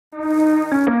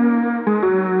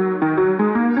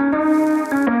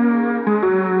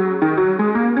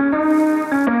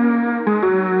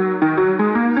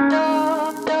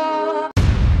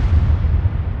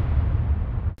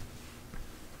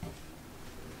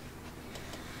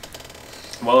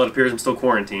Well, it appears I'm still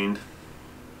quarantined.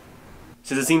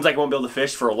 Since it seems like I won't be able to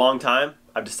fish for a long time,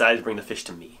 I've decided to bring the fish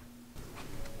to me.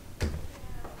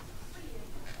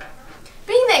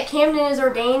 Being that Camden is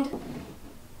ordained,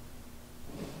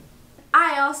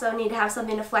 I also need to have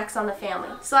something to flex on the family.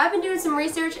 So I've been doing some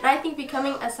research, and I think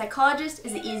becoming a psychologist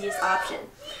is the easiest option.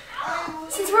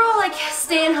 Since we're all like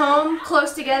staying home,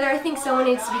 close together, I think someone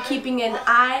needs to be keeping an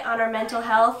eye on our mental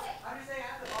health.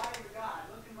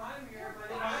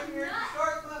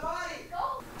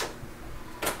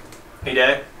 Hey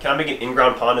Dad, can I make an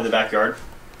in-ground pond in the backyard?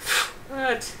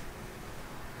 What?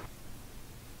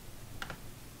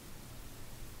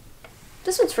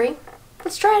 This one's free.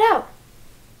 Let's try it out.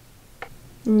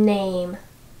 Name.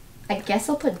 I guess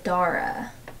I'll put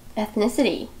Dara.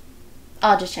 Ethnicity.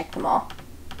 I'll just check them all.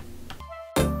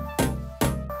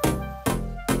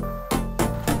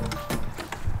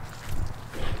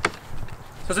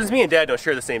 So since me and Dad don't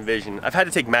share the same vision, I've had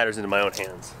to take matters into my own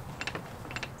hands.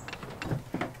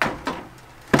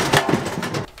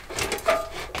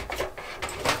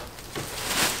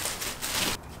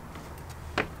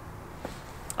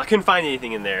 I couldn't find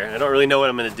anything in there, and I don't really know what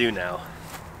I'm going to do now.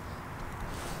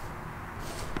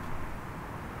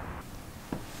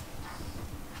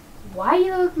 Why do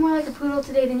you look more like a poodle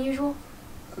today than usual?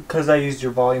 Because I used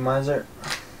your volumizer.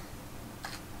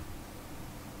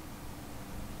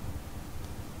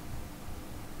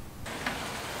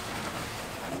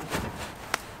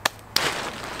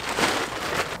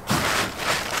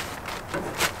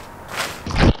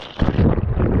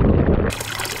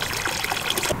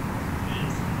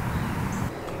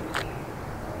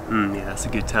 Yeah, that's a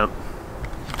good temp.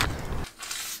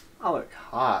 I look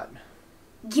hot.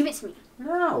 Give it to me.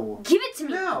 No. Give it to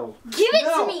me. No. Give it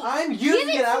No, to me. I'm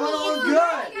using it. I want to look good.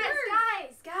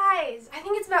 Guys, I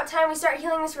think it's about time we start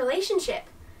healing this relationship.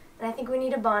 And I think we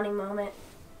need a bonding moment.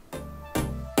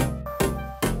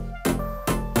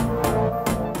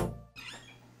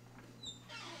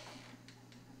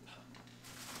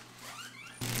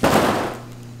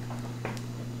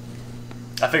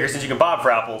 I figure since you can bob for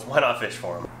apples, why not fish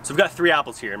for them? So we've got 3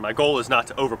 apples here, and my goal is not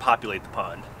to overpopulate the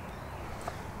pond.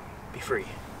 Be free.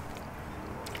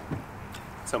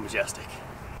 So majestic.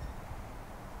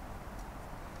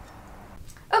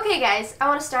 Okay guys, I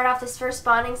want to start off this first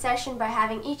bonding session by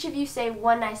having each of you say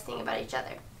one nice thing about each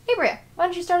other. Hey Bria, why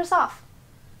don't you start us off?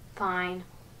 Fine.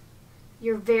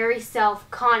 You're very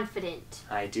self-confident.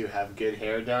 I do have good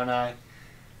hair, don't I?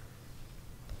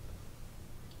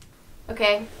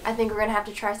 Okay, I think we're going to have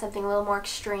to try something a little more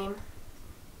extreme.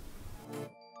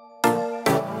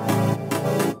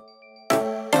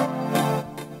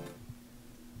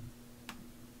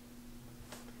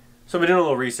 So I've been doing a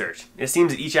little research. It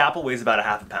seems that each apple weighs about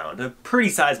 ½ pound. A pretty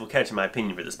sizable catch in my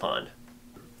opinion for this pond.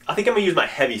 I think I'm going to use my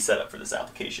heavy setup for this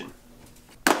application.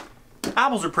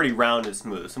 Apples are pretty round and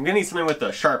smooth, so I'm going to need something with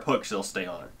a sharp hook so they'll stay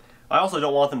on. I also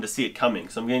don't want them to see it coming,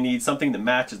 so I'm going to need something that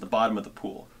matches the bottom of the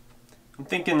pool. I'm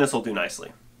thinking this will do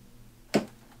nicely.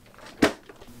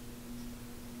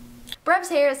 Breb's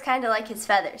hair is kind of like his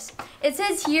feathers. It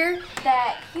says here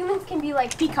that humans can be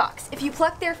like peacocks. If you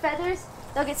pluck their feathers,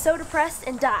 they'll get so depressed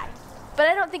and die. But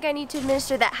I don't think I need to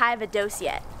administer that high of a dose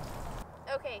yet.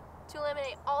 Okay, to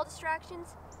eliminate all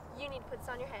distractions, you need to put this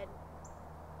on your head.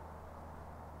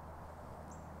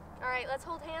 Alright, let's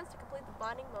hold hands to complete the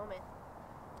bonding moment.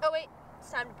 Oh wait,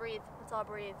 it's time to breathe. Let's all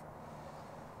breathe.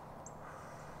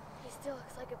 He still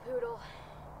looks like a poodle.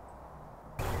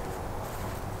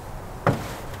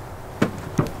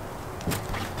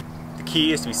 The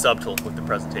key is to be subtle with the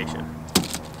presentation.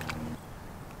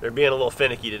 They're being a little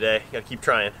finicky today. Gotta keep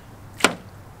trying.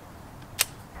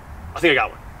 I think I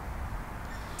got one.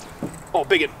 Oh,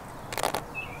 big one.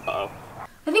 Uh-oh.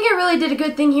 I think I really did a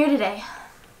good thing here today.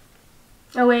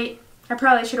 Oh wait, I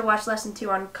probably should have watched lesson 2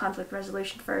 on conflict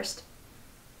resolution first.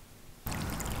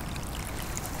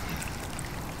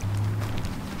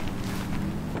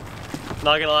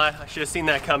 Not gonna lie, I should have seen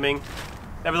that coming.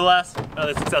 Nevertheless,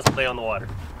 another successful day on the water.